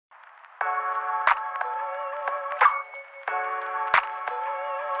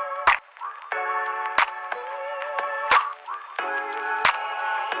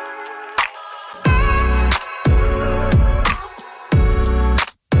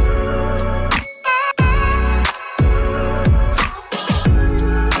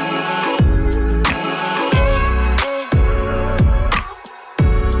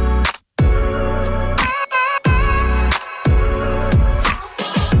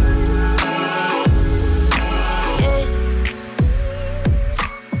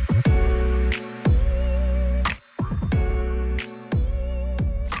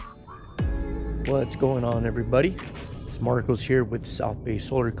going on, everybody? It's Marcos here with South Bay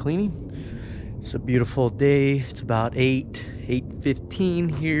Solar Cleaning. It's a beautiful day. It's about 8:15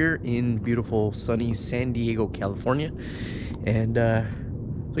 here in beautiful sunny San Diego, California. And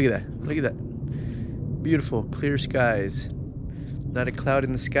look at that beautiful clear skies, not a cloud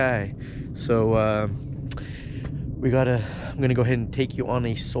in the sky. So I'm gonna go ahead and take you on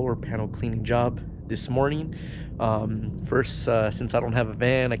a solar panel cleaning job this morning. First, since I don't have a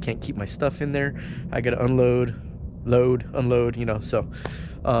van, I can't keep my stuff in there. I gotta unload, unload, you know. So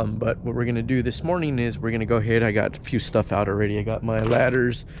but what we're gonna do this morning is we're gonna go ahead. I got a few stuff out already. I got my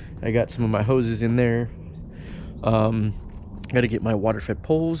ladders, I got some of my hoses in there. Gotta get my water fed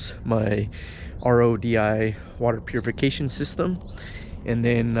poles, my RODI water purification system, and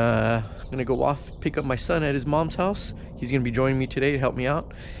then I'm gonna go off, pick up my son at his mom's house. He's gonna be joining me today to help me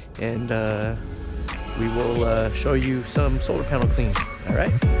out, and we will show you some solar panel cleaning. All right,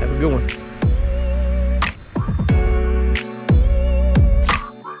 have a good one.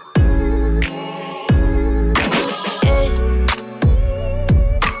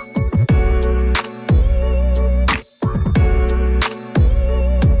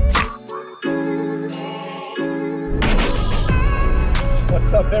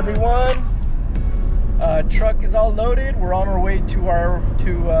 What's up, everyone? Truck is all loaded. We're on our way to our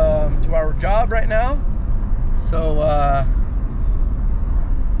job right now. So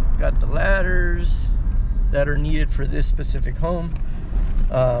got the ladders that are needed for this specific home,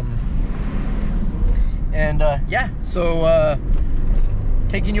 yeah, so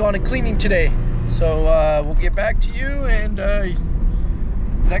taking you on a cleaning today. So we'll get back to you, and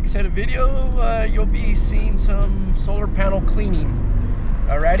next set of video you'll be seeing some solar panel cleaning.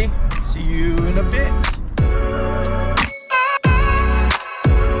 Alrighty, see you in a bit.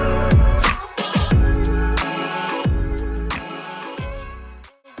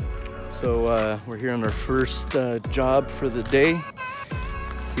 So we're here on our first job for the day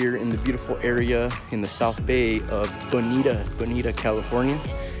here in the beautiful area in the South Bay of Bonita, California.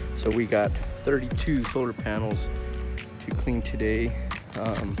 So we got 32 solar panels to clean today.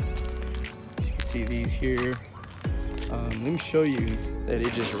 As you can see these here. Let me show you that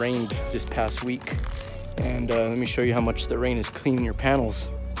it just rained this past week, and let me show you how much the rain is cleaning your panels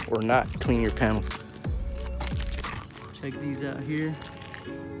or not cleaning your panels. Check these out here.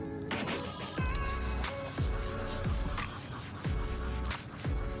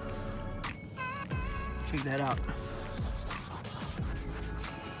 Check that out.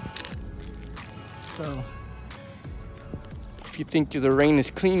 So if you think the rain is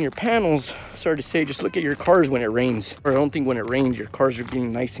cleaning your panels, sorry to say, just look at your cars when it rains. Or I don't think when it rains your cars are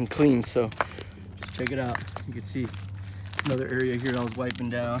getting nice and clean. So just check it out. You can see another area here I was wiping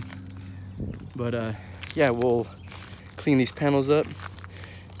down. But yeah, we'll clean these panels up,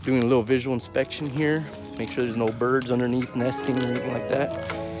 doing a little visual inspection here, make sure there's no birds underneath nesting or anything like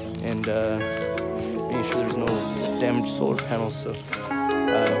that, and making sure there's no damaged solar panels. So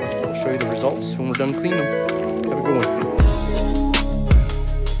I'll show you the results when we're done cleaning them. Have a good one.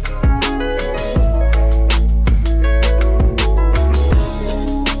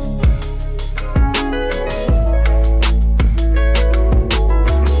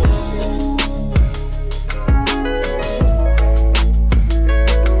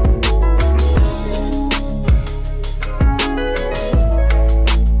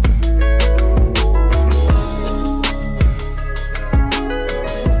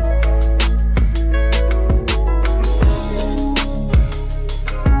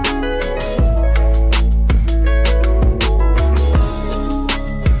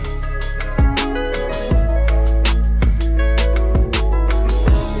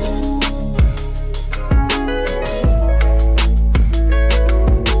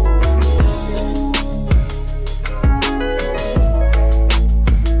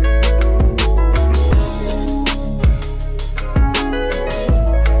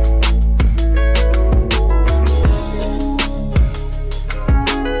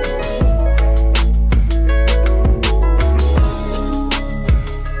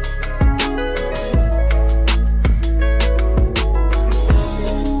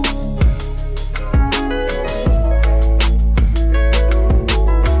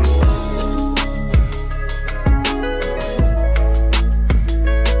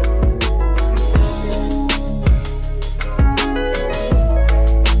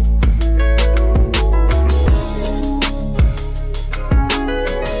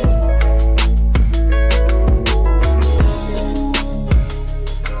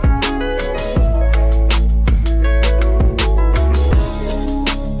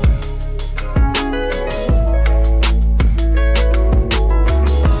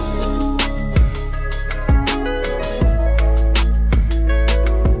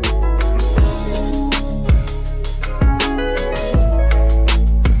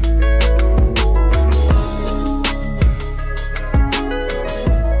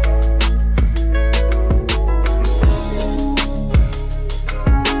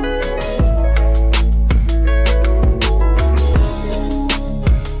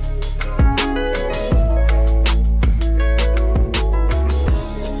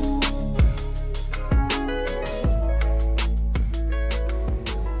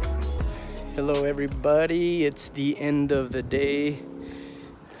 Hello everybody, it's the end of the day.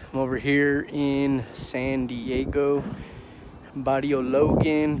 I'm over here in San Diego, Barrio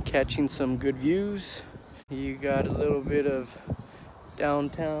Logan, catching some good views. You got a little bit of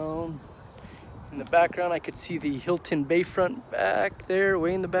downtown. In the background I could see the Hilton Bayfront back there,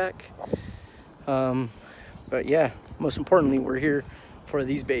 way in the back. But yeah, most importantly, we're here for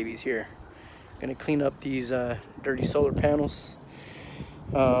these babies here. Gonna clean up these dirty solar panels.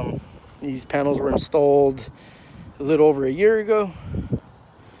 These panels were installed a little over a year ago.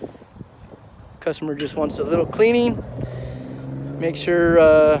 Customer just wants a little cleaning. Make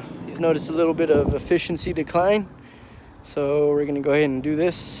sure he's noticed a little bit of efficiency decline. So we're gonna go ahead and do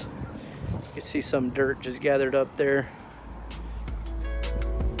this. You can see some dirt just gathered up there.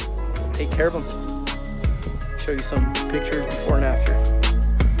 Take care of them. Show you some pictures before and after.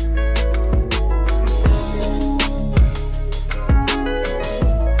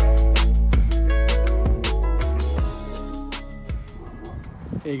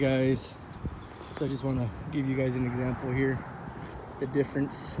 Hey guys, so I just want to give you guys an example here, the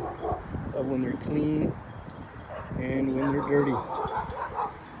difference of when they're clean and when they're dirty.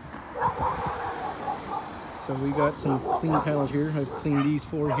 So we got some clean panels here. I've cleaned these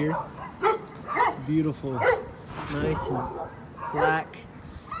 4 here. Beautiful, nice and black,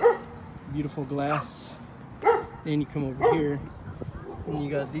 beautiful glass. Then you come over here and you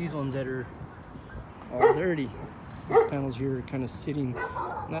got these ones that are all dirty. These panels here are kind of sitting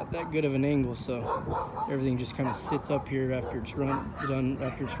not that good of an angle, so everything just kind of sits up here after it's done,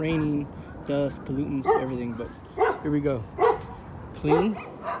 after it's raining, dust, pollutants, everything. But here we go, clean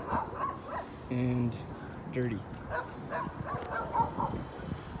and dirty.